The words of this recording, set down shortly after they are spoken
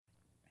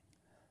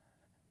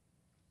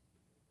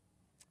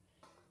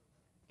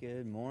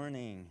Good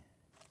morning.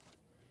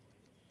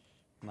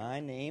 My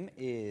name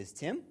is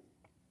Tim,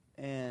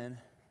 and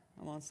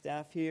I'm on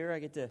staff here. I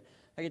get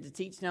to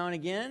teach now and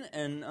again,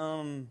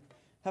 and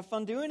have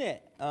fun doing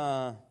it.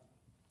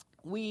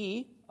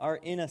 We are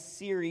in a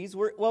series.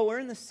 We're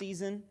in the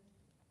season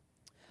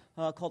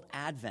called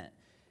Advent.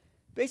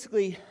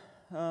 Basically,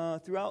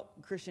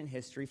 throughout Christian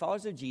history,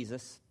 followers of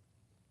Jesus,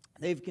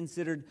 they've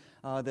considered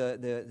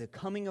the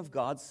coming of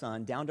God's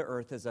Son down to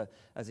earth as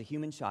a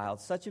human child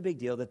such a big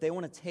deal that they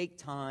want to take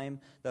time,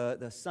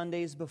 the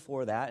Sundays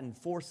before that, and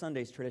 4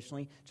 Sundays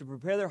traditionally, to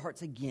prepare their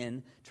hearts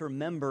again to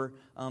remember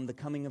the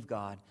coming of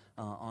God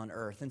on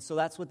earth. And so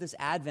that's what this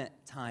Advent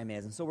time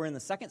is. And so we're in the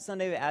second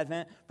Sunday of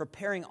Advent,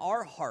 preparing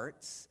our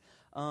hearts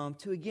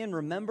to again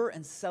remember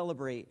and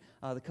celebrate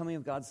the coming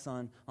of God's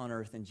Son on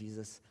earth in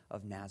Jesus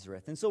of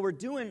Nazareth. And so we're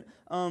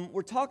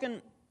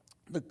talking.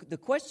 The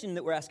question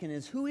that we're asking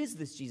is, who is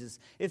this Jesus?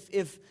 If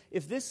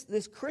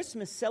this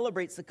Christmas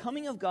celebrates the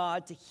coming of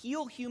God to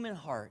heal human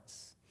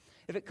hearts,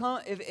 if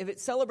it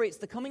celebrates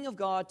the coming of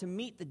God to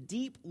meet the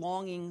deep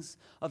longings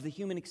of the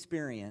human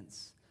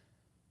experience,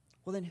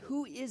 well then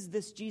who is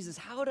this Jesus?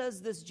 How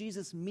does this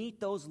Jesus meet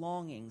those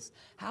longings?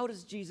 How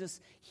does Jesus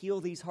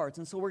heal these hearts?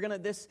 And so we're going to,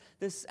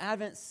 this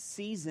Advent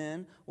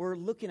season, we're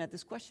looking at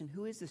this question,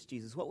 who is this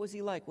Jesus? What was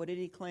he like? What did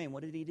he claim?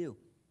 What did he do?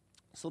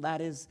 So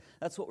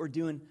that's what we're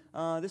doing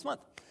this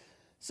month.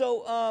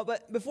 So,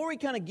 but before we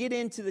kind of get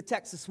into the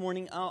text this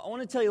morning, I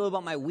want to tell you a little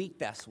about my week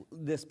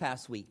this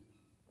past week.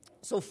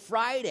 So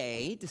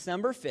Friday,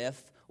 December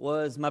 5th,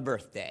 was my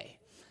birthday.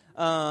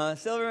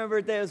 Celebrating my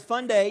birthday. It was a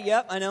fun day.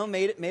 Yep, I know.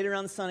 Made it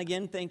around the sun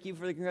again. Thank you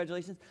for the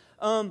congratulations.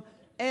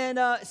 And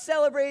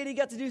celebrated,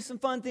 got to do some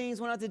fun things,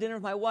 went out to dinner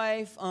with my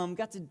wife,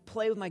 got to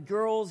play with my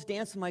girls,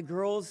 dance with my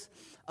girls.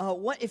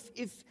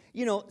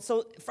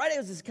 So Friday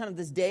was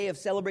this day of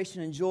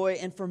celebration and joy,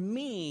 and for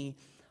me,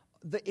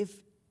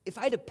 if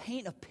I had to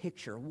paint a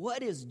picture,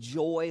 what does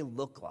joy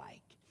look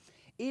like?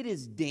 It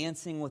is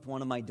dancing with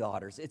one of my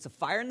daughters. It's a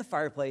fire in the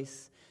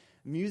fireplace,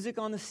 music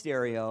on the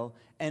stereo,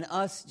 and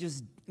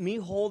me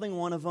holding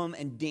one of them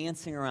and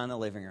dancing around the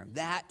living room.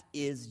 That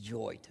is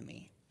joy to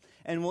me.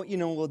 And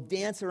we'll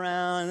dance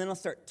around, and then I'll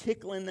start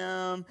tickling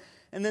them,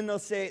 and then they'll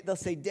say,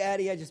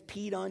 "Daddy, I just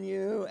peed on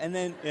you," and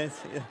then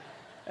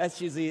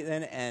that's usually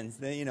then it ends.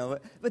 Then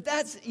but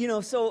that's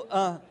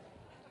so.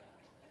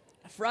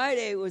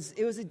 Friday was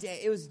a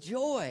day. It was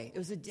joy. It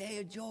was a day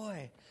of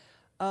joy.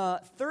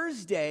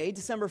 Thursday,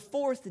 December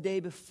 4th, the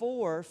day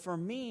before, for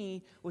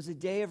me was a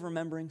day of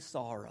remembering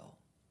sorrow.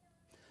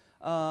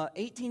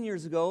 18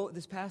 years ago,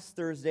 this past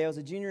Thursday, I was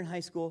a junior in high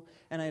school,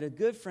 and I had a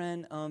good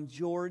friend,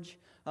 George,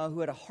 who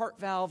had a heart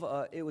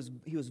valve. He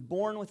was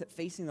born with it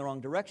facing the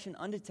wrong direction,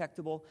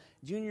 undetectable.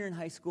 Junior in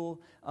high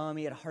school,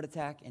 he had a heart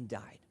attack and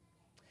died.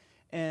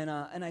 And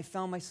I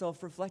found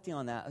myself reflecting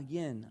on that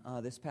again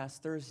this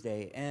past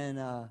Thursday.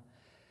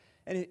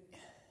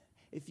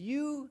 If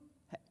you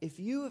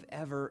have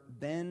ever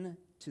been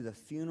to the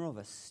funeral of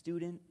a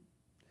student,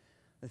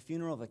 the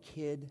funeral of a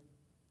kid,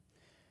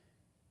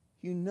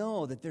 you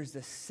know that there's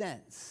this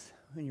sense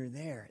when you're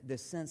there,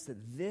 this sense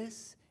that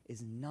this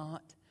is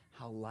not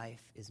how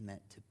life is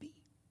meant to be.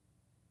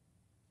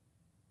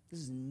 This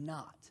is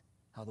not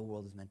how the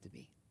world is meant to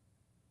be.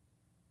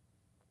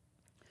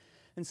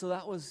 And so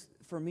that was,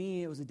 for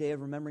me, it was a day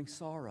of remembering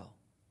sorrow.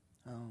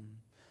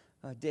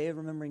 A day of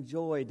remembering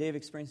joy, a day of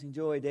experiencing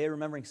joy, a day of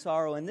remembering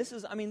sorrow. And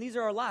these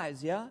are our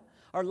lives, yeah?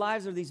 Our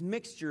lives are these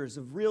mixtures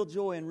of real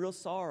joy and real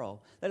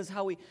sorrow. That is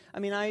how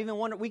I even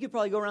wonder, we could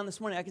probably go around this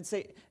morning, I could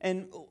say,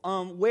 and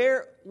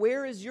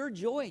where is your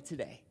joy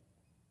today?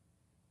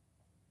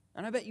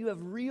 And I bet you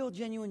have real,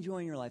 genuine joy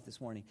in your life this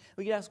morning.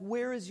 We could ask,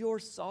 where is your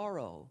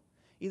sorrow?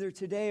 Either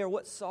today or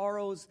what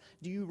sorrows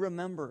do you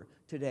remember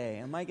today?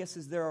 And my guess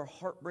is there are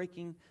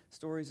heartbreaking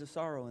stories of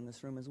sorrow in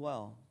this room as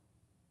well.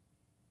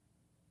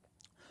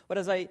 But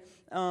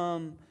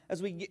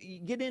as we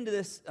get into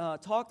this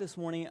talk this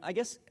morning, I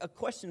guess a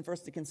question for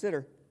us to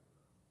consider: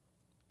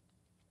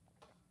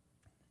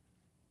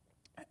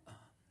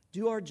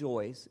 do our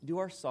joys, do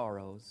our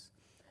sorrows,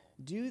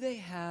 do they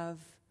have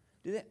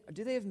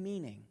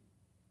meaning?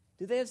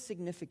 Do they have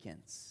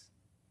significance?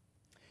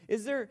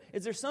 Is there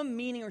some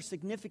meaning or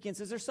significance?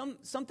 Is there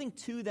something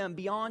to them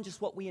beyond just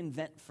what we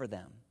invent for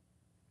them?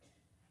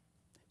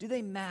 Do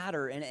they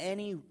matter in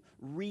any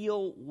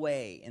real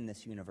way in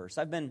this universe?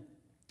 I've been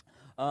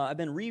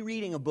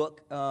rereading a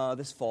book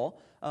this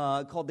fall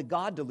called The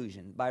God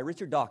Delusion by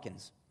Richard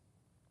Dawkins.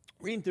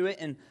 Reading through it,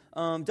 and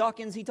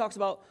Dawkins, he talks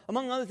about,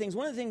 among other things,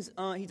 one of the things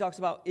he talks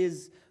about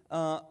is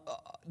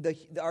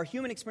our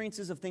human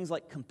experiences of things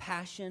like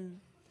compassion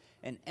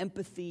and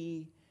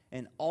empathy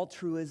and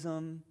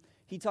altruism.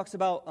 He talks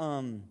about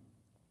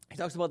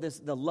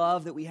the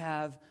love that we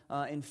have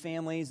in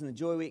families and the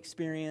joy we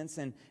experience.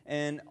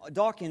 And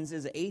Dawkins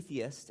is an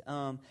atheist,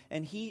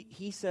 and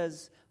he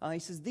says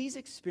these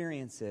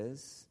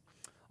experiences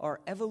are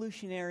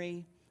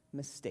evolutionary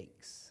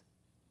mistakes,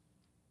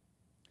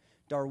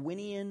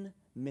 Darwinian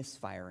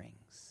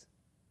misfirings.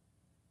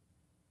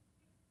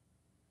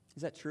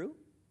 Is that true?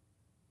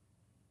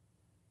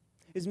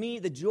 Is me,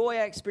 the joy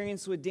I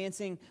experienced with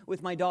dancing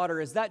with my daughter,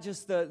 is that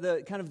just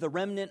the kind of the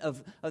remnant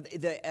of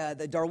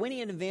the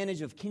Darwinian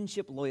advantage of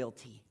kinship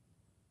loyalty?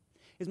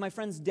 Is my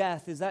friend's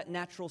death, is that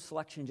natural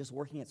selection just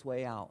working its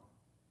way out?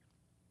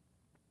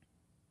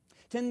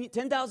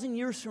 10,000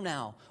 years from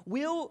now,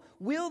 will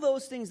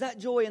those things, that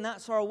joy and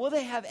that sorrow, will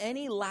they have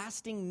any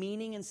lasting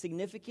meaning and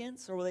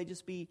significance, or will they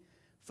just be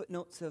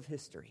footnotes of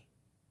history?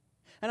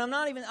 And I'm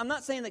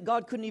not saying that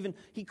God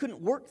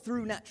couldn't work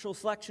through natural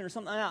selection or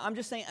something like that. I'm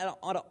just saying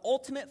on an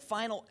ultimate,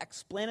 final,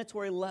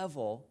 explanatory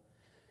level,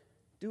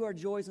 do our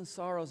joys and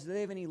sorrows, do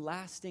they have any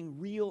lasting,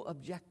 real,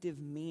 objective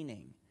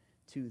meaning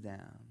to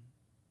them?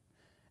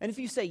 And if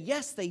you say,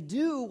 yes, they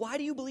do, why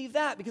do you believe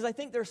that? Because I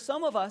think there's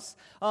some of us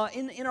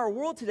in our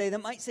world today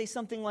that might say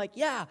something like,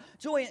 yeah,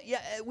 joy,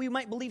 yeah, we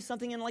might believe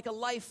something in like a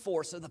life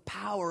force or the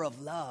power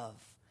of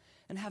love,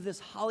 and have this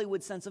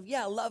Hollywood sense of,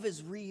 yeah, love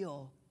is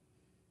real.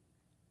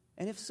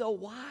 And if so,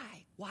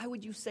 why? Why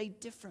would you say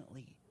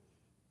differently?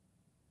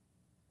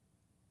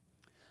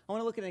 I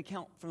want to look at an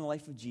account from the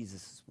life of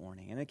Jesus this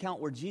morning, an account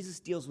where Jesus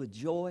deals with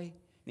joy, and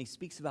he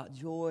speaks about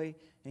joy,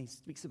 and he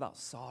speaks about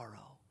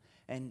sorrow.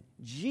 And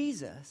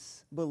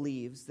Jesus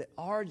believes that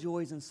our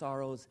joys and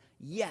sorrows,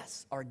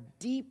 yes, are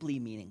deeply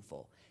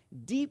meaningful,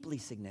 deeply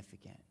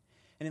significant.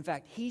 And in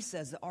fact, he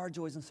says that our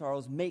joys and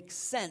sorrows make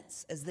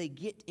sense as they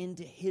get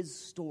into his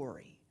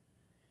story.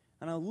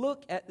 And I'll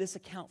look at this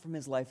account from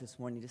his life this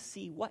morning to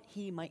see what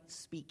he might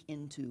speak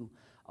into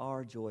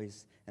our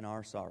joys and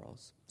our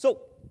sorrows.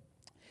 So,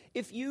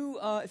 if you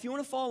want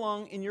to follow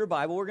along in your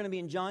Bible, we're going to be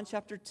in John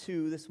chapter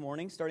 2 this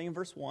morning, starting in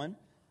verse 1.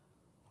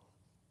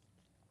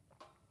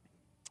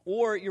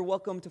 Or you're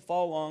welcome to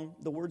follow along.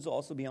 The words will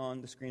also be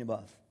on the screen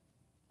above.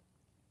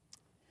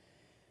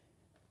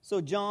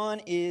 So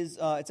John is,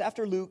 it's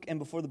after Luke and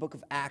before the book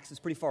of Acts. It's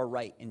pretty far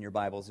right in your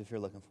Bibles if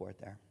you're looking for it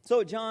there.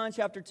 So John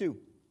chapter 2.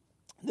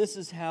 This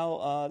is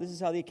how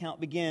the account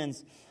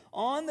begins.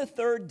 On the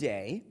third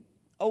day,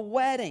 a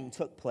wedding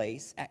took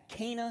place at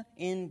Cana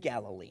in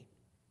Galilee.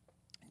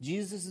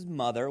 Jesus'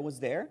 mother was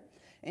there,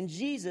 and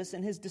Jesus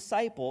and his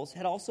disciples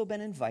had also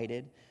been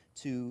invited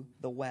to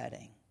the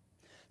wedding.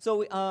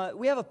 So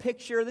we have a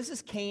picture. This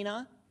is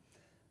Cana.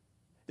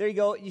 There you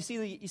go. You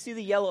see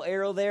the yellow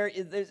arrow there?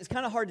 It's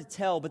kind of hard to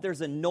tell, but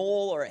there's a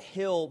knoll or a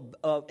hill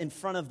in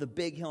front of the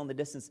big hill in the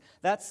distance.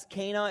 That's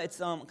Cana. It's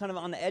kind of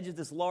on the edge of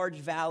this large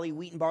valley.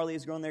 Wheat and barley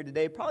is grown there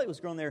today. Probably was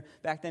grown there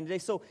back then today.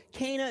 So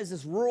Cana is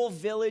this rural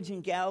village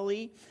in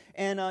Galilee.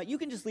 And you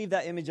can just leave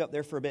that image up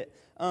there for a bit.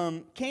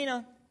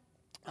 Cana,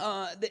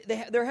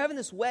 they're having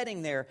this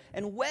wedding there.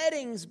 And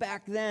weddings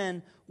back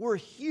then were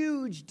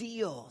huge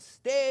deals.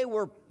 They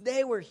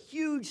were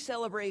huge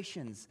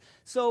celebrations.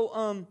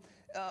 So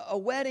a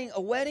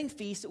wedding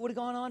feast, it would have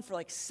gone on for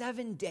like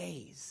 7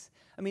 days.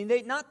 I mean,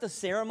 not the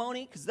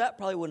ceremony, because that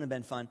probably wouldn't have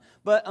been fun,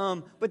 but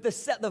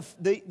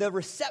the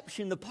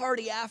reception, the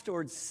party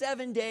afterwards,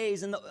 7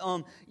 days, and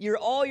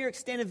all your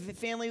extended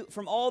family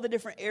from all the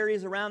different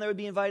areas around there would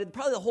be invited.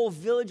 Probably the whole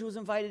village was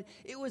invited.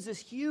 It was this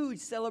huge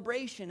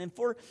celebration, and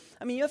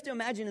you have to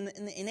imagine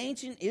in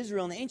ancient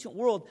Israel, in the ancient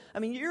world,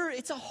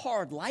 it's a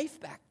hard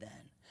life back then.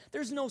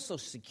 There's no Social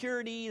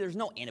Security. There's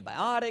no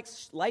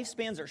antibiotics.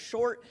 Lifespans are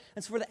short.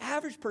 And so for the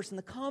average person,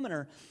 the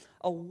commoner,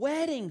 a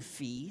wedding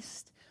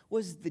feast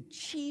was the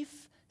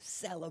chief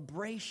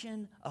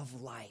celebration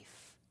of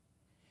life.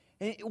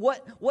 And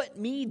what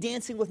me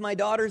dancing with my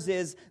daughters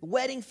is,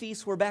 wedding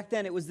feasts were back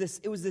then, it was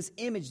this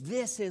image.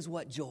 This is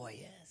what joy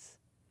is.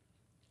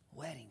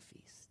 Wedding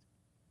feast.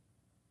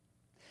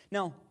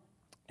 Now,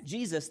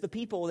 Jesus, the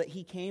people that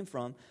he came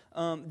from,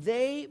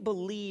 they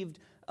believed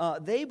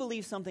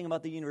something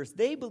about the universe.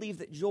 They believed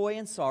that joy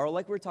and sorrow,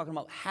 like we were talking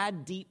about,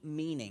 had deep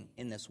meaning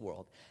in this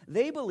world.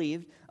 They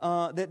believed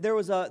that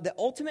the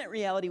ultimate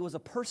reality was a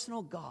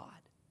personal God.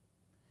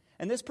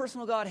 And this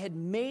personal God had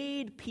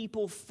made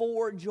people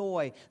for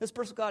joy. This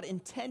personal God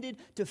intended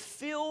to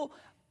fill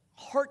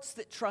hearts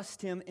that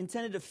trust him,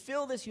 intended to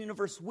fill this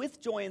universe with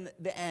joy in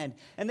the end.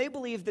 And they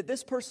believed that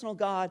this personal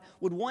God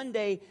would one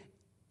day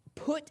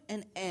put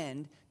an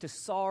end to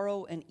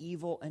sorrow and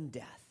evil and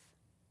death.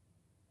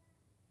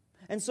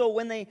 And so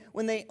when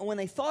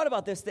they thought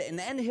about this, that in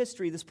the end of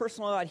history, this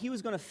personal God, he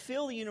was going to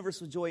fill the universe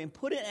with joy and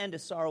put an end to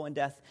sorrow and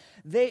death,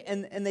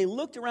 they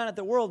looked around at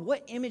the world.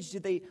 What image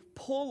did they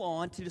pull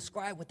on to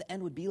describe what the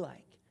end would be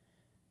like?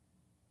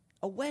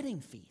 A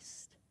wedding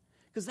feast.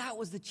 Because that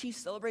was the chief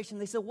celebration.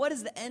 They said, what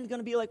is the end going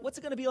to be like? What's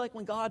it going to be like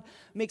when God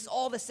makes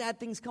all the sad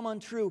things come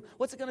untrue?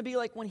 What's it going to be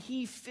like when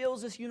he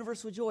fills this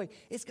universe with joy?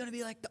 It's going to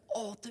be like the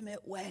ultimate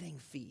wedding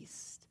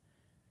feast.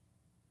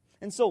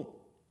 And so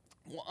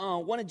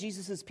one of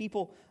Jesus'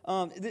 people,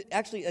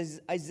 actually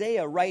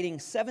Isaiah, writing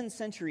 7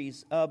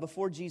 centuries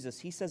before Jesus,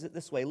 he says it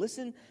this way.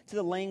 Listen to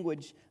the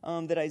language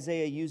that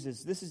Isaiah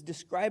uses. This is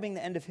describing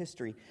the end of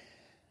history.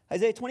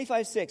 Isaiah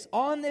 25:6,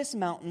 on this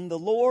mountain the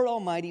Lord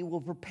Almighty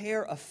will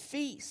prepare a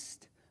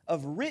feast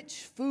of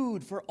rich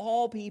food for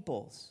all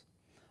peoples,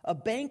 a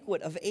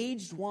banquet of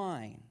aged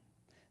wine,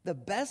 the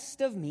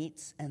best of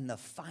meats and the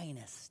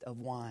finest of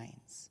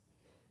wines.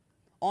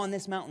 on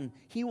this mountain.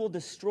 He will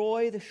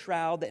destroy the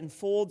shroud that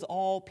enfolds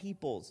all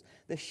peoples,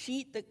 the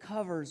sheet that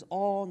covers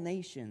all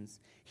nations.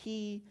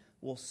 He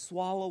will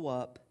swallow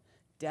up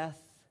death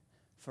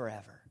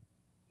forever.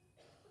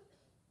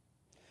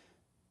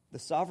 The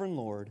sovereign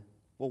Lord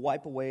will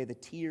wipe away the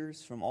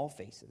tears from all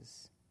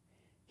faces.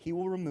 He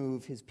will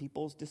remove his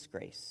people's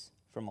disgrace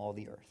from all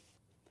the earth.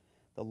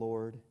 The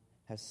Lord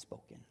has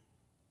spoken.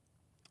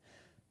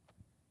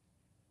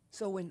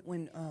 So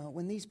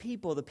when these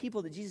people, the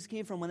people that Jesus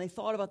came from, when they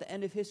thought about the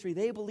end of history,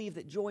 they believed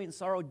that joy and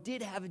sorrow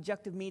did have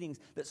objective meanings,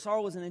 that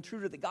sorrow was an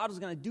intruder, that God was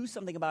going to do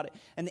something about it.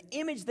 And the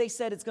image, they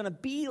said, it's going to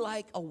be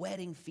like a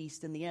wedding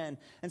feast in the end.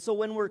 And so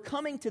when we're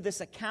coming to this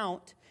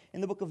account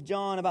in the book of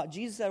John about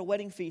Jesus at a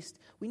wedding feast,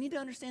 we need to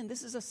understand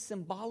this is a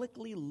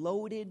symbolically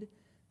loaded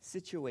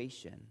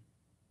situation.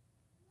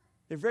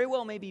 There very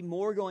well may be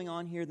more going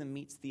on here than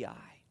meets the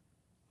eye.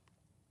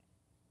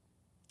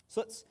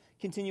 So let's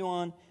continue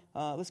on.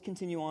 Let's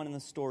continue on in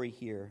the story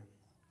here.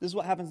 This is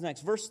what happens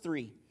next. Verse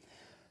 3.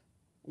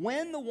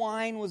 When the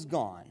wine was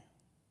gone,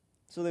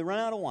 so they run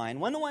out of wine.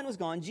 When the wine was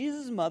gone,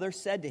 Jesus' mother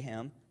said to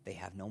him, they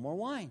have no more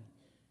wine.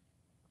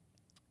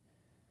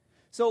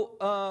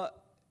 So,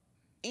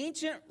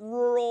 ancient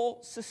rural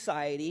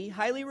society,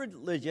 highly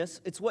religious,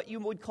 it's what you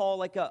would call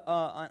like an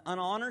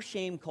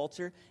honor-shame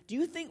culture. Do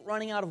you think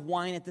running out of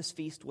wine at this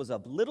feast was a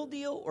little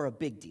deal or a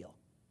big deal?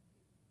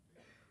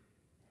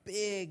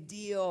 Big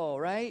deal,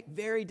 right?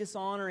 Very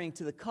dishonoring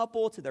to the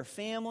couple, to their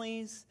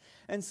families.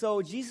 And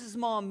so Jesus'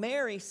 mom,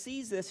 Mary,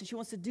 sees this and she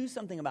wants to do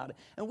something about it.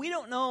 And we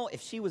don't know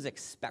if she was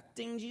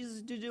expecting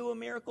Jesus to do a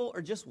miracle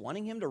or just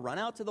wanting him to run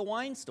out to the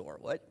wine store,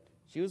 what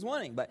she was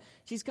wanting. But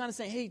she's kind of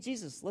saying, hey,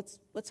 Jesus,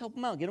 let's help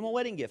him out. Get him a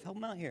wedding gift. Help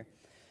him out here.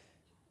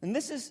 And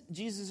this is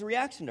Jesus'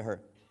 reaction to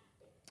her.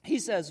 He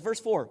says,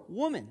 verse 4,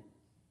 woman,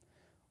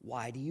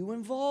 why do you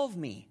involve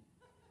me?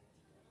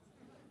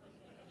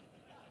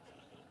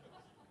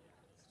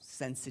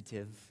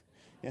 Sensitive.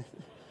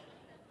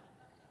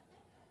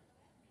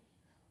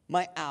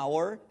 My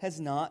hour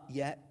has not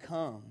yet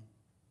come.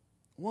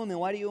 Woman,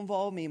 why do you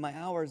involve me? My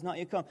hour has not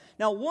yet come.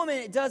 Now,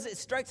 woman, it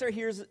strikes our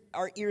ears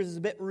as a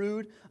bit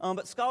rude,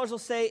 but scholars will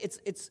say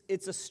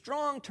it's a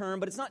strong term,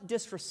 but it's not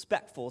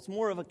disrespectful. It's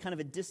more of a kind of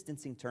a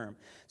distancing term.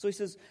 So he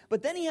says,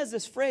 but then he has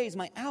this phrase,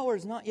 my hour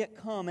has not yet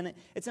come, and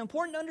it's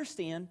important to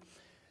understand.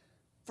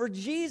 For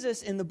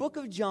Jesus, in the book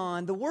of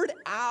John, the word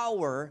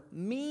hour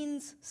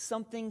means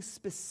something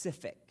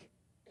specific.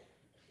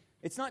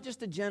 It's not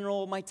just a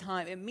general, my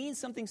time. It means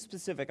something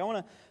specific. I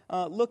want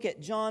to look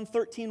at John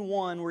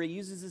 13:1, where he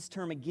uses this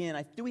term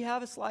again. Do we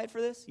have a slide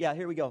for this? Yeah,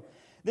 here we go.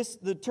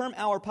 The term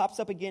hour pops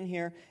up again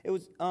here. It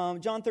was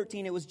John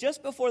 13. It was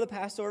just before the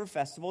Passover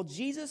festival.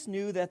 Jesus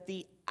knew that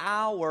the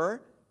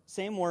hour,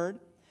 same word,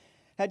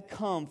 had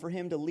come for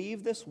him to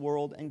leave this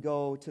world and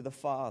go to the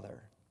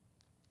Father.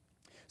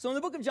 So in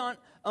the book of John,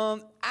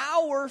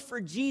 hour for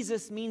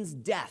Jesus means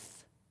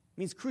death,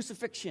 means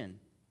crucifixion,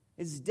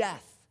 is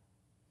death.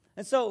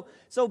 And so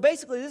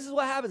basically this is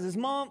what happens. His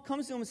mom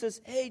comes to him and says,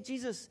 hey,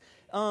 Jesus,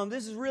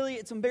 this is really,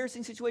 it's an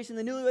embarrassing situation.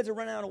 The newlyweds are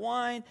running out of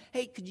wine.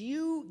 Hey, could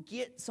you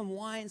get some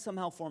wine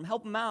somehow for him?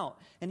 Help him out.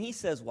 And he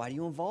says, why do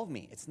you involve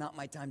me? It's not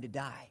my time to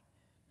die.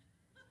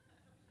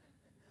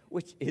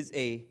 Which is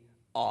a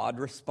odd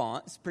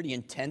response, pretty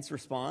intense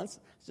response.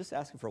 I was just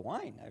asking for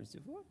wine.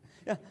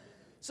 Yeah.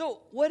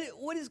 So what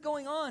is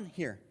going on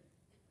here?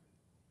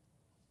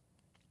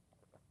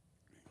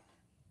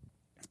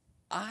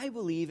 I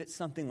believe it's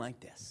something like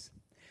this.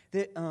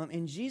 That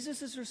in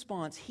Jesus'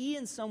 response, he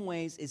in some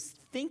ways is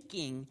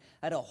thinking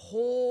at a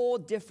whole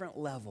different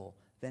level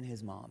than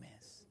his mom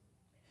is.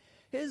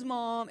 His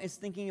mom is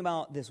thinking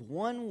about this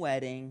one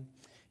wedding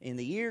in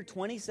the year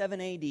 27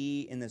 AD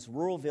in this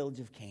rural village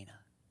of Cana.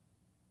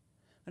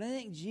 But I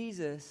think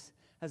Jesus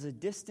has a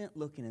distant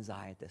look in his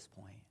eye at this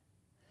point.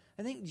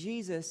 I think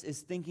Jesus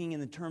is thinking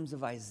in the terms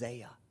of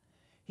Isaiah.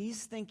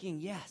 He's thinking,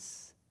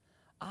 yes,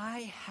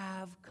 I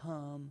have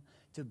come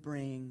to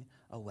bring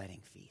a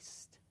wedding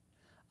feast.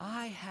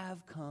 I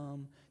have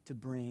come to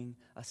bring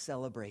a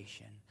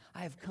celebration.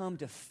 I have come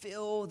to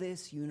fill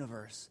this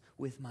universe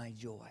with my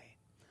joy.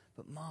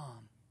 But Mom,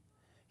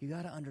 you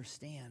got to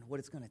understand what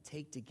it's going to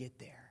take to get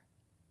there.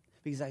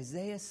 Because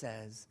Isaiah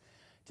says,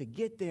 to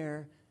get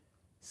there,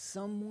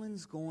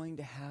 someone's going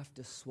to have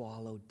to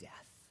swallow death.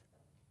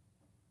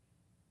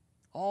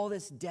 All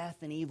this death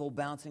and evil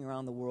bouncing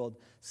around the world,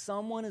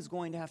 someone is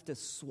going to have to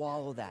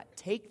swallow that,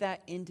 take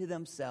that into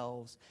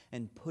themselves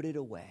and put it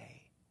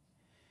away.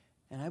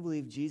 And I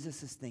believe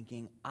Jesus is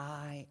thinking,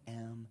 I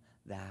am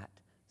that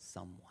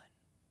someone.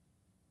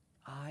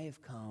 I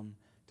have come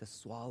to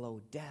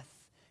swallow death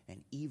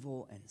and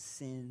evil and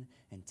sin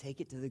and take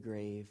it to the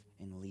grave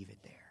and leave it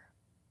there.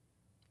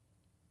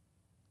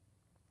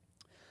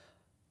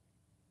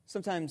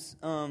 Sometimes,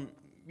 when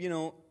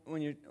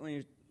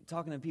you're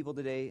talking to people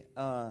today,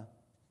 I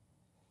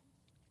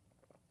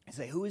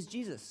say, who is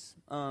Jesus?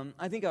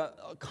 I think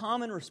a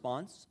common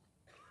response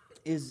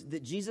is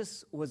that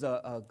Jesus was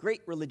a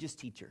great religious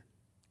teacher.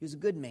 He was a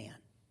good man.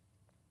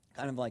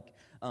 kind of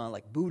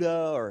like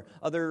Buddha or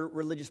other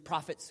religious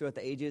prophets throughout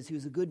the ages. He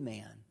was a good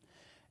man.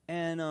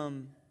 And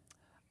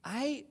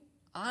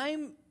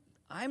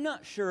I'm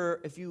not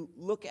sure if you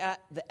look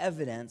at the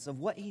evidence of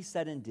what he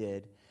said and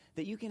did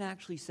that you can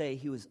actually say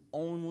he was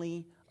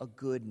only a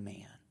good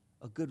man,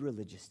 a good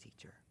religious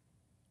teacher.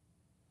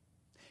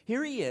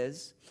 Here he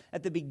is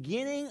at the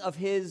beginning of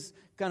his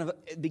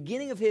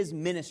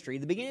ministry,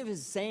 the beginning of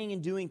his saying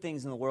and doing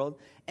things in the world,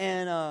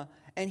 and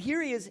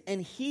here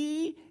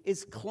he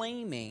is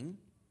claiming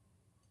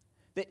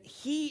that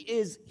he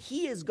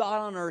is God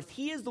on earth.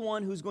 He is the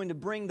one who's going to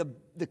bring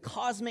the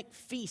cosmic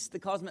feast, the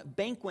cosmic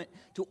banquet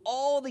to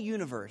all the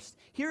universe.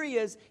 Here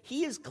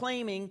he is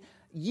claiming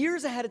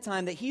years ahead of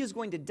time that he is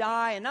going to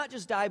die, and not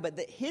just die, but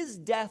that his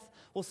death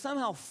will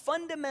somehow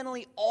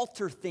fundamentally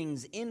alter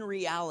things in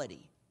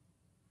reality.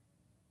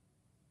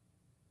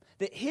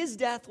 That his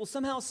death will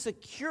somehow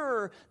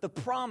secure the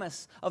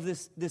promise of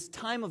this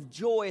time of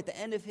joy at the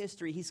end of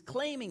history. He's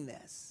claiming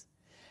this.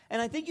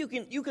 And I think you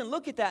can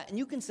look at that and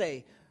you can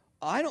say,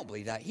 I don't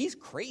believe that. He's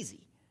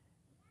crazy.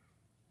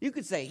 You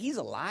could say he's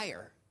a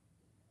liar.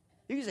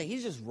 You could say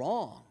he's just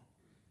wrong.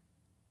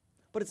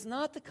 But it's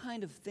not the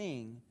kind of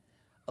thing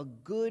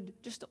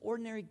just an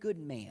ordinary good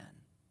man,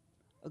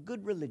 a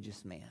good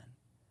religious man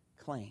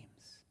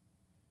claims.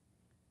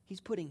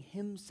 He's putting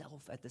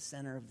himself at the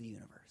center of the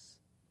universe.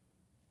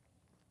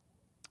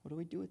 What do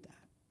we do with that?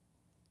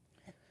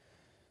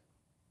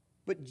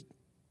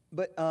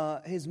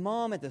 But his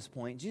mom at this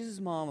point, Jesus'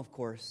 mom, of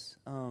course,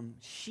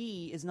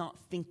 she is not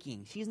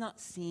thinking. She's not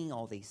seeing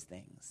all these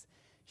things.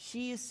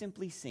 She is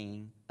simply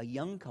seeing a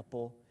young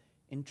couple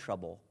in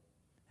trouble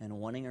and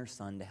wanting her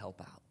son to help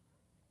out.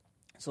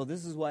 So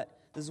this is what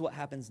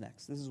happens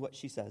next. This is what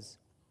she says.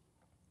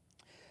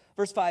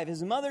 Verse 5,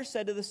 his mother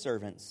said to the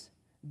servants,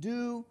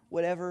 do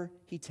whatever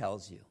he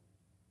tells you.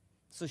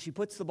 So she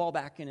puts the ball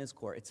back in his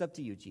court. It's up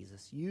to you,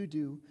 Jesus. You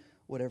do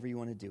whatever you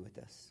want to do with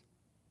this.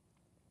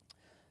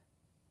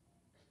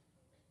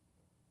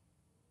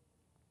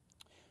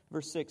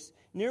 Verse 6,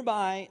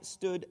 nearby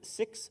stood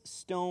 6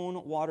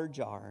 stone water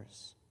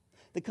jars,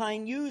 the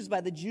kind used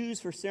by the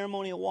Jews for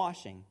ceremonial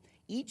washing,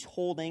 each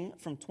holding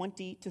from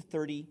 20 to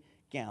 30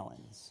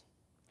 gallons.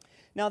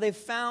 Now they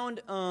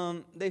found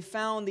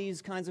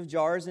these kinds of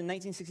jars in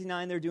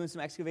 1969. They were doing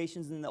some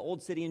excavations in the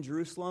old city in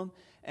Jerusalem,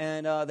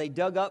 and they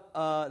dug up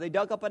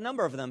a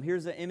number of them.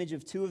 Here's an image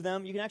of 2 of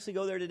them. You can actually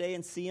go there today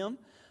and see them.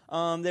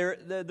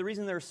 The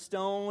reason they're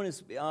stone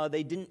is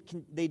they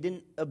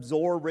didn't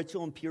absorb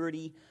ritual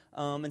impurity,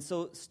 and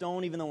so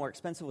stone, even though more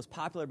expensive, was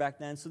popular back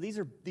then. So these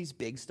are these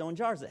big stone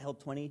jars that held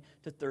 20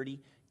 to 30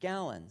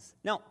 gallons.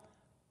 Now,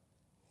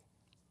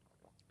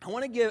 I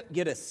want to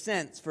get a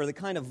sense for the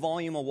kind of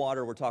volume of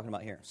water we're talking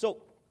about here.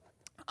 So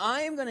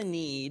I am going to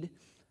need,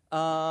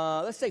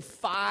 let's say,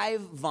 5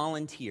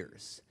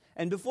 volunteers.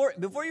 And before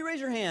you raise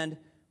your hand,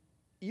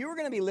 you're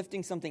going to be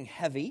lifting something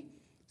heavy.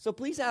 So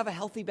please have a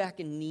healthy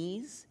back and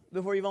knees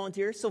before you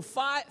volunteer. So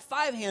five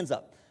hands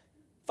up.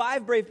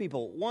 5 brave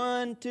people.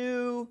 1,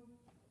 2,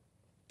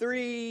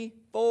 3,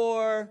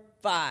 4,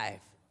 5.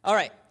 All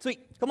right,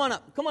 sweet. Come on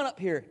up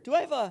here. Do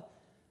I have a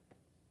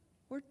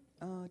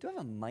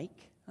mic?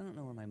 I don't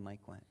know where my mic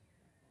went.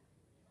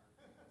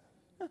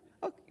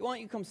 Oh, why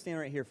don't you come stand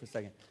right here for a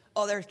second?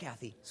 Oh, there's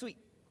Kathy. Sweet.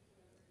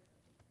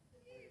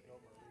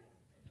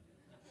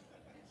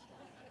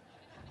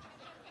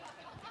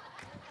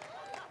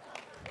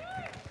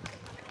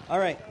 All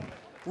right.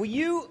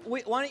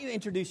 Why don't you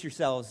introduce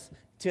yourselves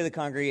to the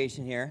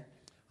congregation here?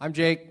 I'm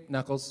Jake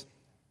Knuckles.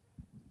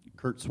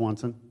 Kurt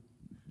Swanson.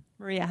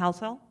 Maria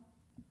Housel.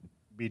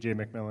 BJ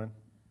McMillan.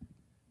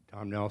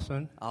 Tom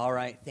Nelson. All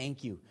right,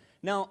 thank you.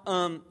 Now,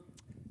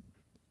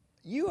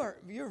 you're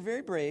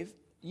very brave.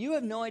 You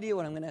have no idea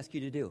what I'm going to ask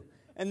you to do.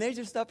 And they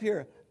just up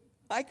here.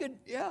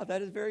 That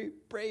is very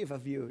brave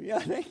of you. Yeah,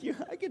 thank you.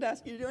 I could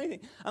ask you to do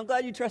anything. I'm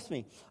glad you trust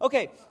me.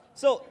 Okay,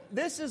 so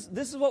this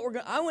is what we're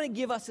going to, I want to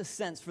give us a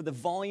sense for the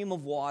volume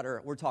of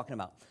water we're talking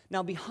about.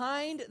 Now,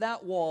 behind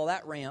that wall,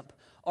 that ramp,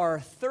 are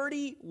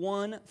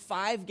 31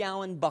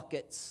 5-gallon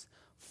buckets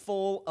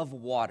full of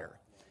water.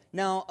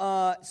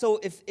 Now, so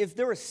if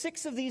there were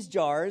 6 of these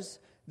jars,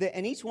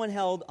 and each one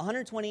held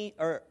 120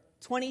 or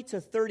 20 to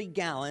 30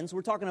 gallons,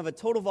 we're talking of a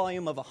total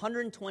volume of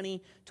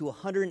 120 to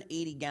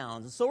 180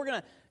 gallons. So we're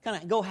going to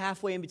kind of go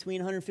halfway in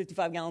between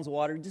 155 gallons of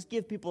water, just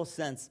give people a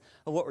sense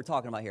of what we're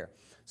talking about here.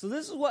 So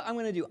this is what I'm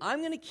going to do. I'm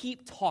going to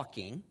keep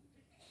talking,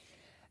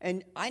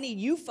 and I need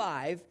you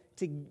 5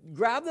 to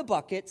grab the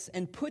buckets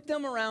and put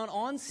them around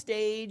on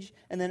stage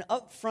and then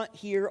up front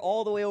here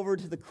all the way over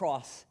to the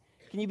cross.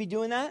 Can you be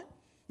doing that?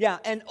 Yeah,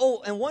 and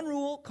one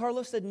rule,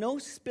 Carlos said no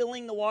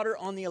spilling the water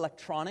on the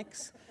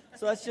electronics.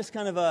 So that's just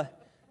kind of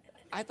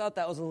I thought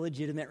that was a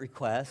legitimate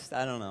request.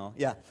 I don't know.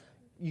 Yeah.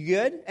 You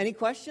good? Any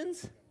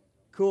questions?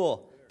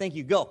 Cool. Thank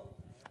you. Go.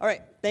 All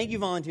right. Thank you,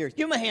 volunteers.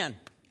 Give them a hand.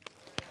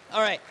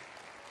 All right.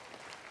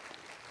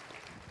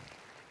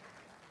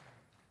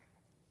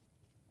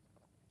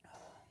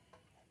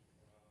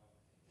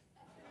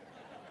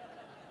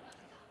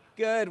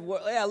 Good.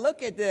 Yeah,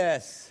 look at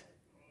this.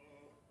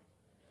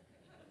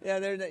 Yeah,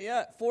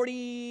 they're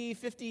 40,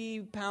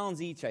 50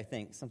 pounds each, I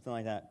think, something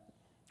like that.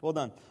 Well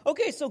done.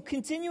 Okay, so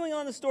continuing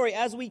on the story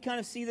as we kind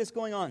of see this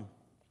going on.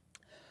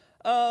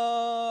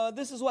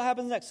 This is what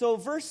happens next. So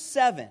verse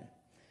 7,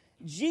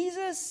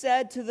 Jesus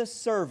said to the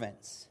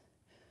servants,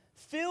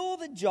 "Fill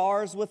the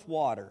jars with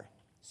water."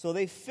 So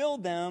they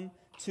filled them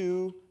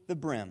to the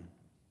brim.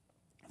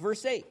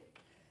 Verse 8,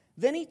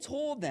 then he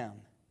told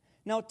them,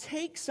 "Now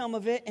take some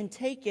of it and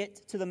take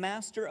it to the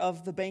master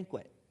of the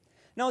banquet."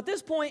 Now at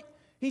this point,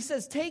 he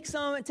says, take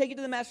some and take it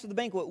to the master of the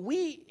banquet.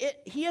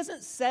 He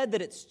hasn't said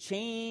that it's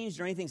changed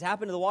or anything's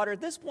happened to the water. At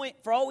this point,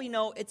 for all we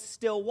know, it's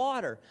still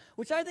water,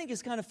 which I think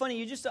is kind of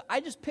funny. I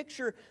just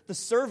picture the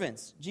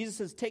servants. Jesus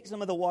says, take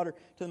some of the water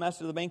to the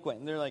master of the banquet.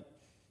 And they're like,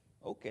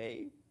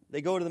 okay.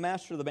 They go to the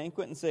master of the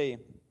banquet and say,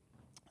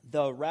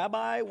 "The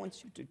rabbi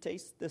wants you to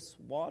taste this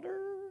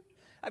water."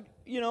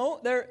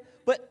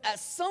 But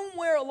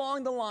somewhere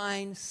along the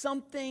line,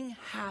 something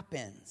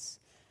happens.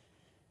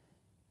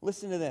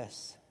 Listen to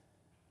this.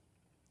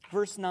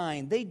 Verse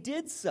 9, they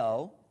did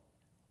so,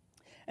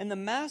 and the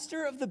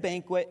master of the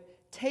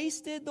banquet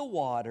tasted the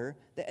water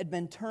that had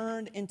been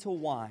turned into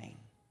wine.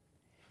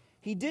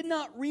 He did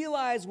not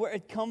realize where it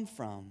had come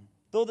from,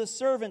 though the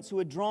servants who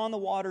had drawn the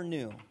water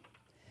knew.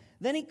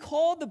 Then he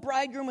called the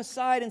bridegroom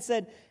aside and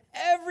said,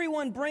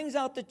 "Everyone brings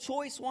out the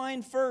choice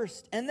wine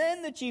first, and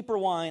then the cheaper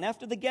wine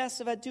after the guests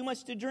have had too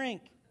much to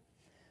drink.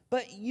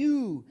 But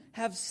you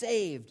have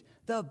saved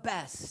the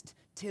best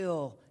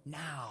till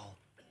now."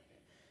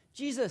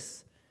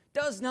 Jesus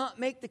does not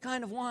make the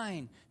kind of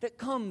wine that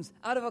comes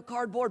out of a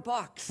cardboard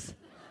box.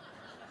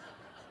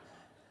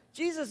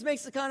 Jesus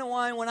makes the kind of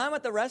wine, when I'm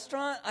at the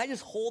restaurant, I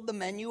just hold the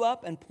menu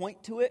up and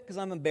point to it because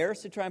I'm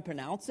embarrassed to try and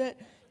pronounce it.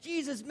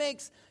 Jesus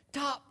makes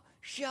top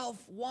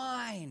shelf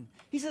wine.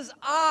 He says,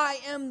 "I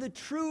am the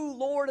true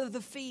Lord of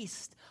the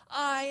feast.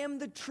 I am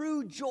the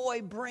true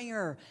joy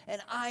bringer,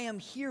 and I am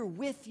here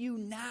with you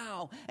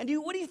now." And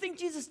what do you think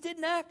Jesus did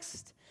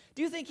next?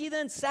 Do you think he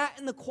then sat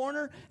in the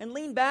corner and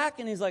leaned back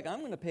and he's like, "I'm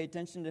going to pay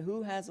attention to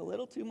who has a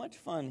little too much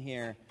fun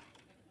here"?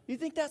 You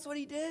think that's what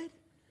he did?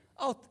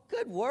 Oh,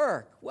 good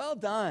work. Well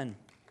done.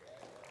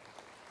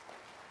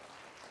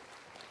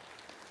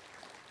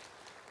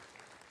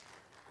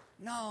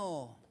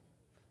 No.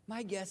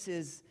 My guess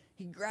is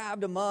he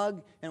grabbed a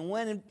mug and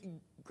went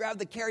and grabbed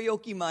the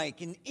karaoke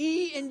mic, and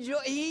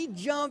he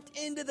jumped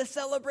into the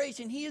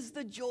celebration. He is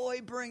the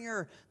joy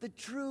bringer, the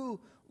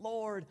true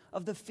Lord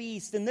of the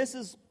feast. And this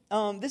is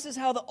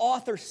how the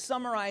author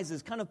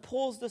summarizes, kind of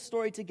pulls the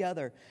story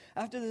together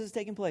after this has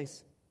taken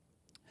place.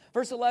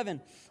 Verse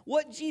 11,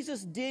 what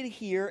Jesus did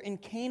here in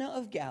Cana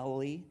of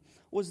Galilee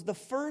was the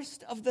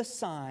first of the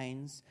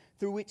signs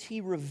through which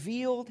he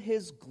revealed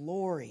his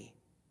glory,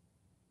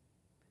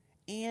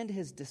 and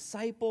his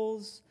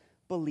disciples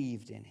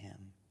believed in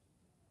him.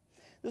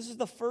 This is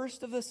the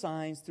first of the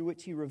signs through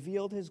which he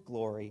revealed his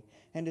glory,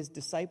 and his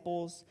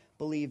disciples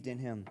believed in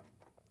him.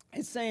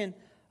 It's saying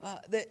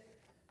that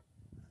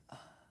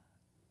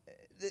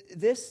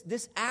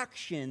this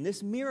action,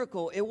 this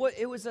miracle, it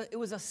was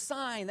a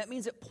sign. That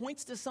means it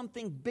points to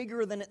something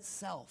bigger than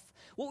itself.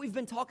 What we've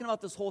been talking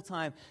about this whole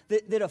time,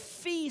 that a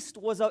feast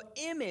was an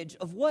image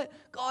of what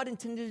God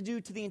intended to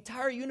do to the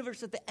entire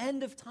universe at the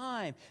end of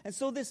time. And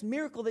so this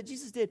miracle that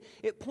Jesus did,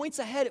 it points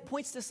ahead. It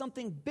points to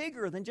something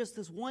bigger than just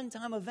this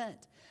one-time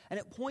event. And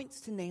it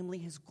points to, namely,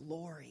 his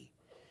glory.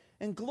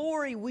 And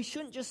glory, we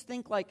shouldn't just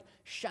think like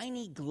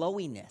shiny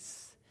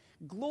glowiness.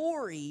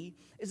 Glory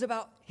is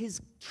about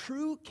his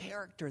true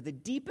character, the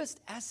deepest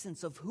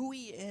essence of who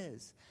he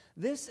is.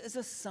 This is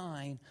a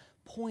sign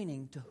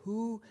pointing to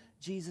who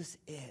Jesus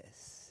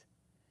is.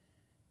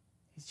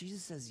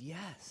 Jesus says,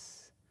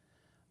 yes,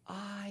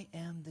 I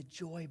am the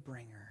joy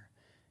bringer.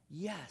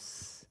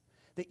 Yes,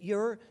 that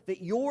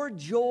your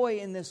joy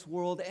in this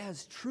world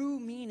has true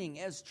meaning,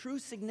 has true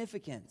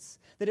significance,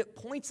 that it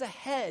points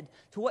ahead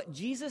to what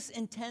Jesus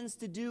intends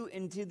to do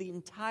into the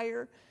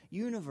entire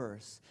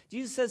universe.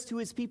 Jesus says to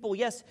his people,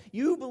 yes,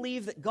 you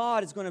believe that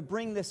God is going to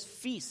bring this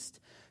feast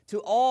to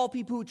all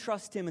people who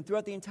trust him and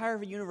throughout the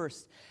entire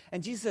universe.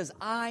 And Jesus says,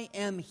 I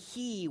am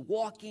he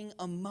walking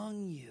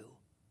among you.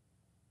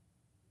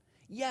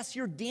 Yes,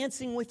 you're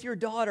dancing with your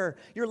daughter.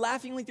 You're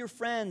laughing with your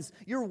friends.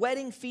 Your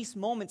wedding feast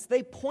moments,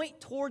 they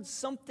point towards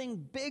something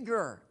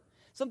bigger.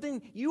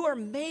 Something you are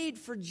made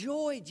for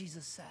joy,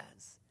 Jesus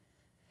says.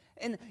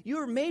 And you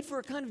are made for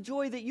a kind of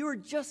joy that you are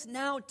just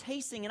now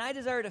tasting, and I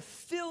desire to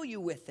fill you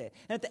with it.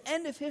 And at the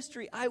end of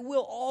history, I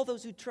will, all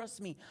those who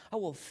trust me, I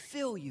will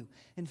fill you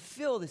and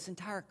fill this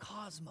entire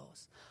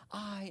cosmos.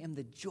 I am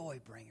the joy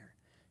bringer,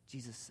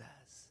 Jesus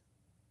says.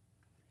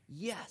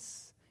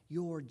 Yes,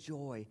 your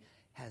joy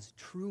has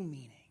true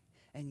meaning.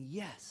 And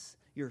yes,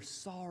 your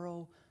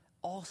sorrow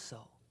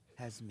also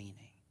has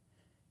meaning.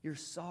 Your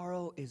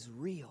sorrow is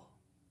real.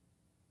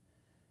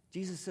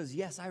 Jesus says,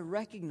 yes, I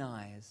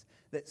recognize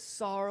that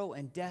sorrow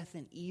and death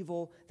and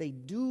evil, they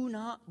do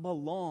not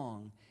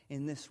belong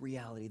in this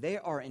reality. They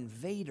are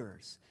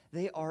invaders.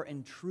 They are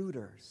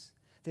intruders.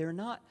 They're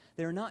not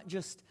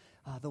just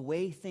the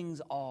way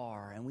things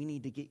are, and we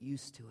need to get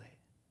used to it.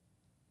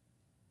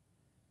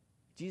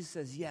 Jesus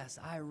says, yes,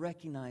 I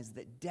recognize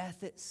that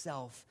death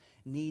itself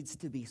needs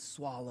to be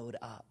swallowed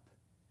up.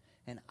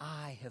 And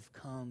I have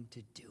come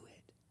to do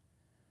it.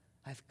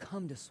 I've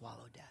come to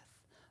swallow death.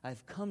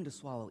 I've come to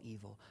swallow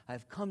evil.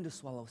 I've come to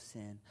swallow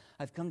sin.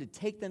 I've come to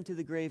take them to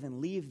the grave and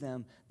leave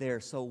them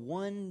there. So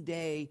one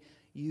day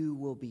you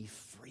will be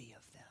free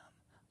of them.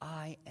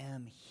 I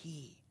am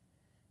He,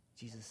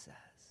 Jesus says.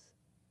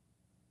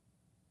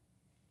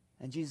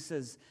 And Jesus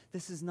says,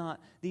 this is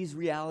not these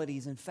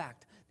realities. In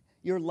fact,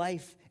 your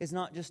life is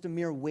not just a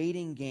mere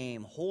waiting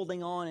game,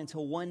 holding on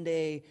until one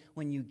day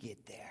when you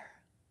get there.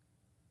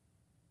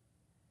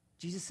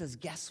 Jesus says,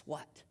 guess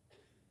what?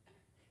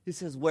 He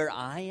says, where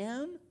I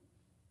am,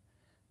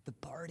 the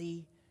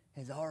party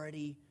has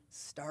already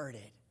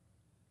started.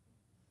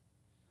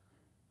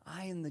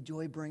 I am the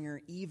joy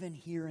bringer even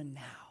here and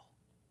now.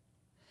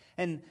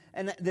 And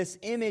this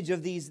image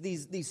of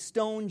these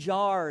stone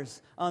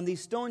jars,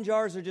 these stone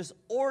jars are just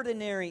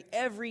ordinary,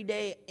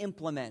 everyday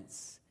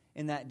implements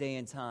in that day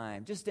and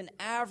time. Just an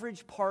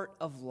average part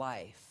of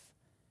life.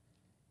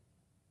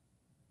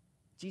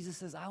 Jesus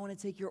says, I want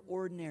to take your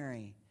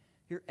ordinary,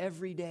 your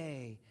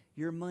everyday,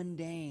 your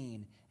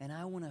mundane, and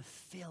I want to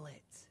fill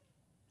it.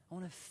 I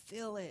want to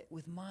fill it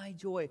with my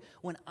joy.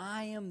 When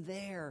I am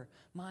there,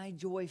 my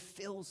joy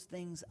fills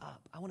things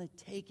up. I want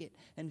to take it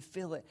and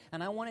fill it.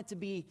 And I want to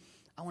be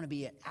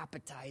an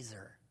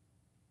appetizer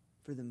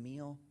for the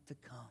meal to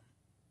come.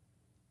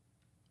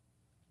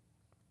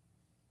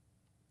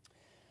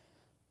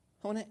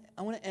 I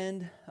want to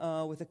end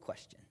with a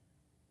question.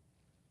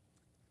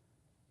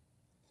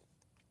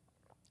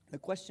 The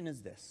question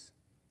is this: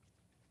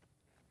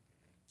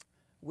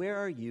 where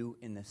are you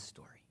in this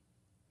story?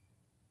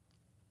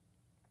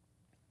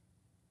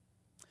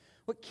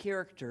 What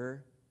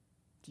character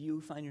do you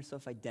find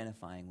yourself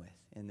identifying with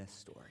in this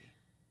story?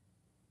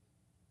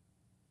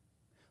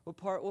 What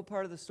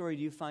part of the story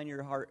do you find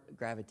your heart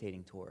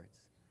gravitating towards?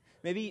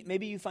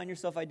 Maybe you find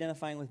yourself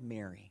identifying with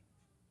Mary.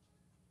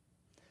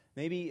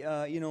 Maybe,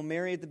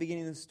 Mary at the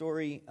beginning of the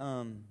story,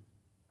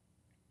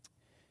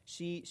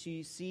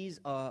 she sees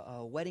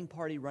a wedding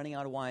party running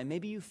out of wine.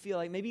 Maybe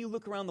you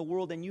look around the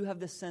world and you have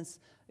this sense,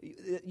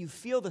 you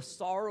feel the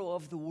sorrow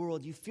of the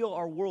world. You feel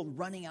our world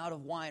running out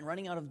of wine,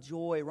 running out of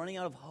joy, running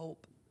out of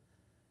hope.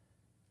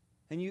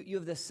 And you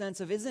have this sense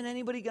of, isn't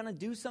anybody going to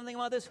do something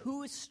about this?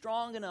 Who is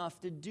strong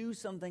enough to do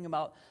something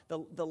about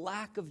the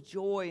lack of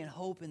joy and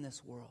hope in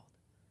this world?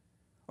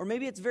 Or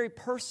maybe it's very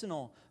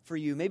personal for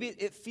you. Maybe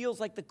it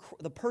feels like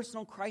the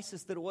personal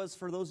crisis that it was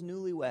for those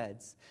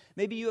newlyweds.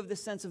 Maybe you have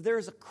this sense of there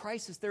is a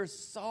crisis, there is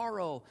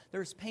sorrow,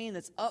 there is pain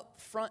that's up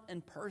front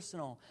and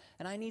personal,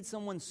 and I need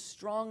someone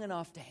strong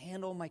enough to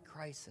handle my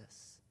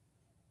crisis.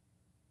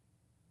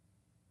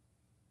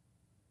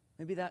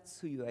 Maybe that's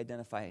who you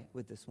identify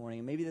with this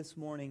morning. Maybe this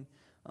morning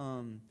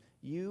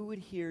you would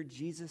hear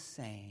Jesus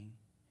saying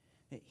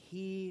that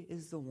He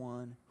is the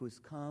one who has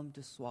come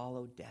to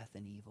swallow death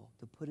and evil,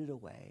 to put it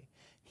away.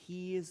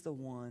 He is the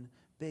one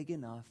big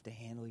enough to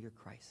handle your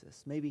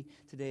crisis. Maybe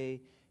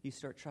today you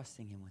start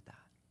trusting Him with that.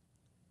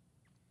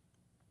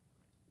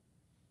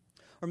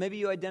 Or maybe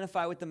you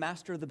identify with the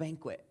master of the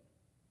banquet.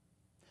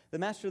 The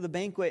master of the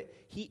banquet,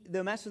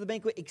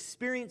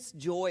 experienced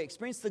joy,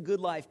 experienced the good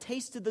life,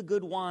 tasted the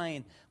good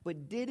wine,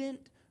 but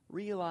didn't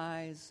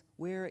realize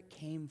where it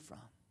came from.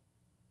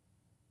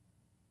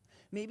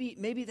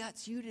 Maybe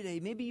that's you today.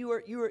 Maybe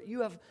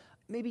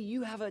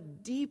you have a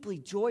deeply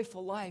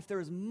joyful life. There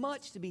is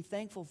much to be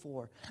thankful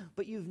for,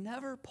 but you've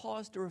never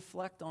paused to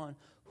reflect on,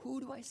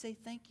 who do I say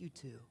thank you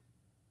to?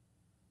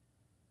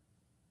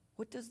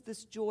 What does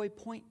this joy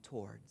point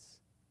towards?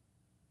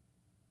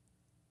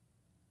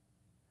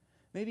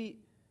 Maybe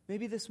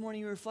this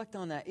morning you reflect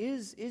on that.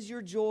 Is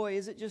your joy,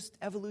 is it just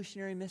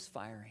evolutionary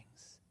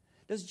misfirings?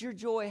 Does your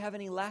joy have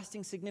any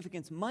lasting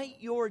significance? Might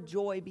your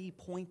joy be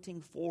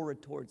pointing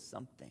forward towards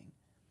something?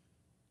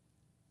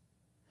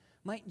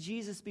 Might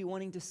Jesus be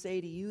wanting to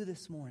say to you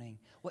this morning,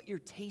 what you're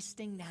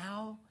tasting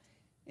now,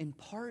 in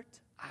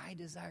part, I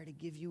desire to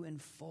give you in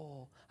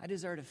full. I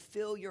desire to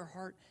fill your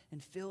heart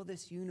and fill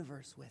this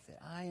universe with it.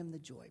 I am the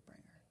joy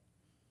bringer.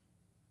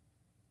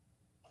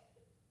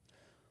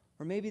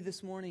 Or maybe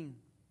this morning,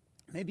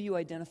 maybe you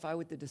identify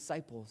with the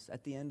disciples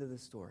at the end of the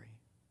story.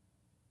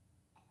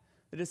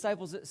 The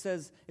disciples, it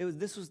says,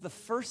 this was the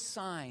first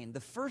sign, the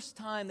first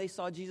time they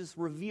saw Jesus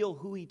reveal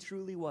who He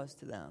truly was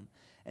to them.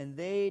 And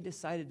they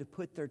decided to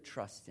put their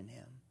trust in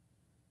Him.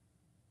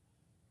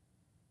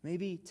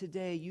 Maybe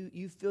today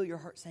you feel your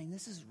heart saying,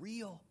 this is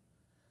real.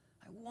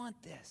 I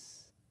want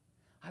this.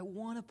 I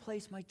want to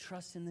place my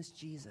trust in this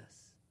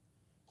Jesus.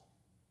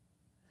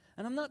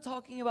 And I'm not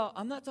talking about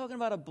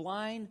a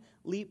blind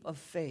leap of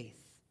faith.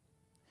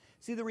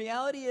 See, the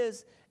reality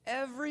is,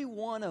 every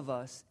one of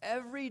us,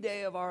 every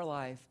day of our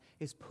life,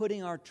 is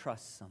putting our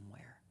trust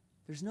somewhere.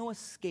 There's no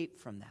escape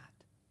from that.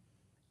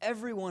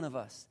 Every one of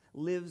us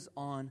lives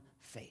on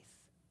faith.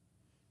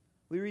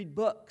 We read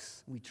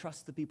books. We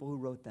trust the people who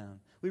wrote them.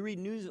 We read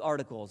news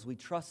articles. We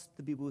trust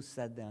the people who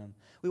said them.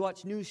 We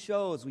watch news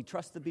shows. We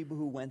trust the people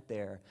who went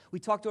there. We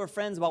talk to our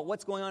friends about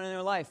what's going on in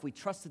their life. We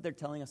trust that they're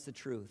telling us the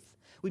truth.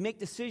 We make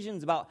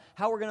decisions about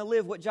how we're going to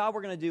live, what job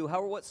we're going to do,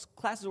 what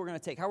classes we're going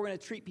to take, how we're going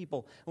to treat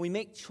people. And we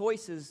make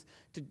choices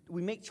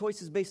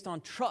based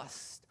on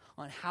trust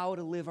on how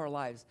to live our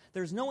lives.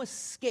 There's no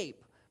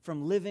escape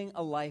from living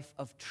a life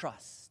of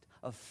trust,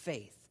 of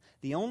faith.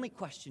 The only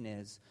question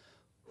is,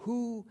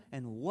 who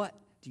and what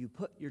do you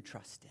put your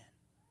trust in?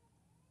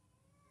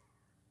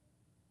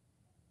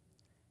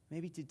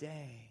 Maybe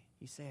today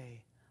you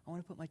say, I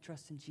want to put my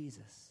trust in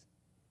Jesus.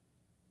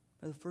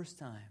 For the first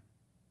time,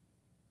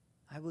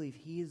 I believe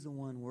he is the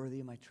one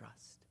worthy of my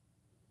trust.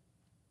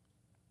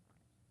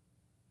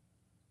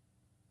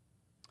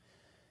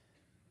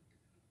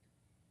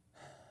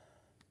 I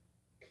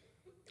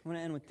want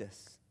to end with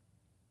this.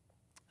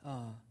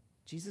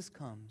 Jesus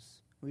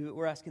comes.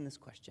 We're asking this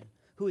question.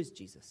 Who is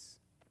Jesus?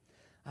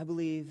 I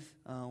believe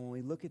when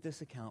we look at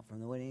this account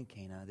from the wedding in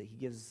Cana that he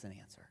gives us an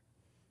answer.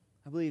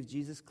 I believe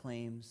Jesus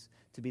claims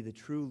to be the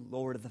true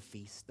Lord of the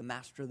feast, the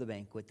master of the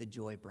banquet, the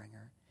joy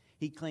bringer.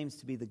 He claims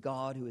to be the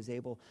God who is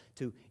able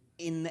to,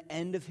 in the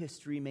end of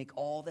history, make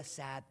all the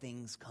sad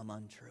things come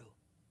untrue.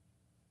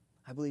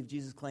 I believe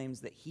Jesus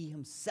claims that he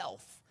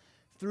himself,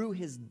 through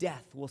his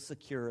death, will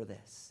secure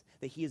this,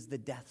 that he is the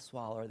death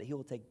swallower, that he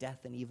will take death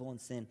and evil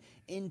and sin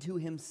into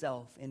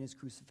himself in his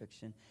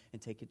crucifixion and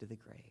take it to the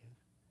grave.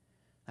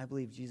 I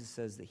believe Jesus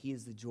says that he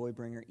is the joy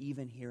bringer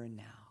even here and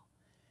now,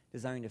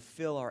 desiring to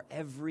fill our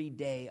every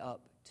day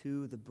up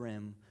to the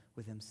brim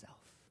with himself.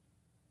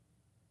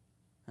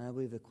 And I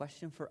believe the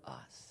question for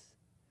us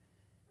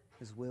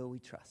is, will we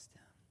trust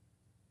him?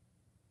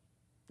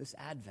 This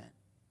Advent,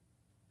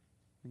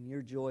 in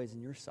your joys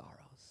and your sorrows,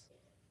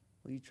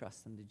 will you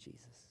trust them to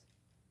Jesus?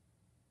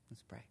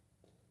 Let's pray.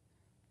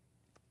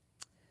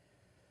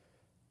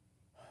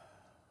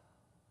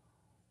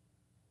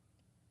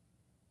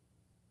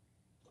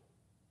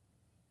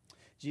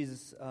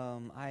 Jesus,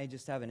 I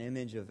just have an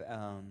image of,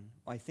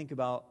 I think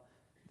about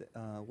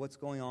what's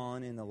going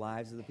on in the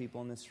lives of the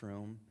people in this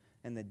room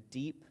and the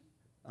deep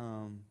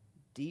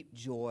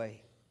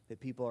joy that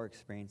people are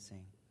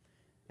experiencing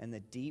and the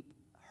deep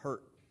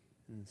hurt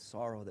and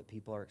sorrow that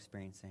people are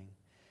experiencing.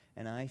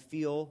 And I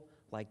feel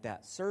like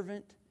that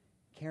servant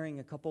carrying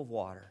a cup of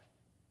water,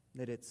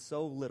 that it's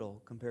so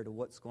little compared to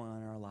what's going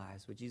on in our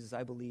lives. But Jesus,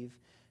 I believe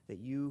that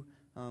you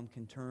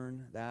can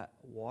turn that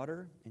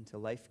water into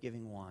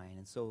life-giving wine.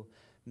 And so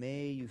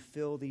may you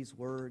fill these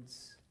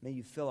words. May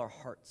you fill our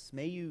hearts.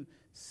 May you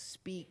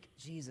speak,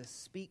 Jesus,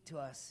 speak to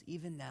us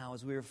even now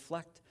as we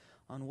reflect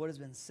on what has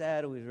been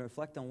said, we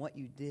reflect on what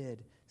you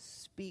did.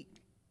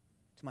 Speak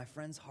to my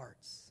friends'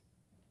 hearts.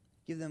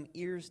 Give them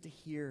ears to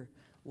hear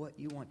what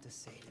you want to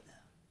say to them.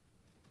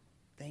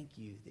 Thank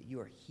you that you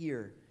are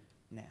here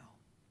now.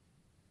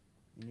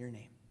 In your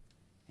name,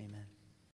 amen.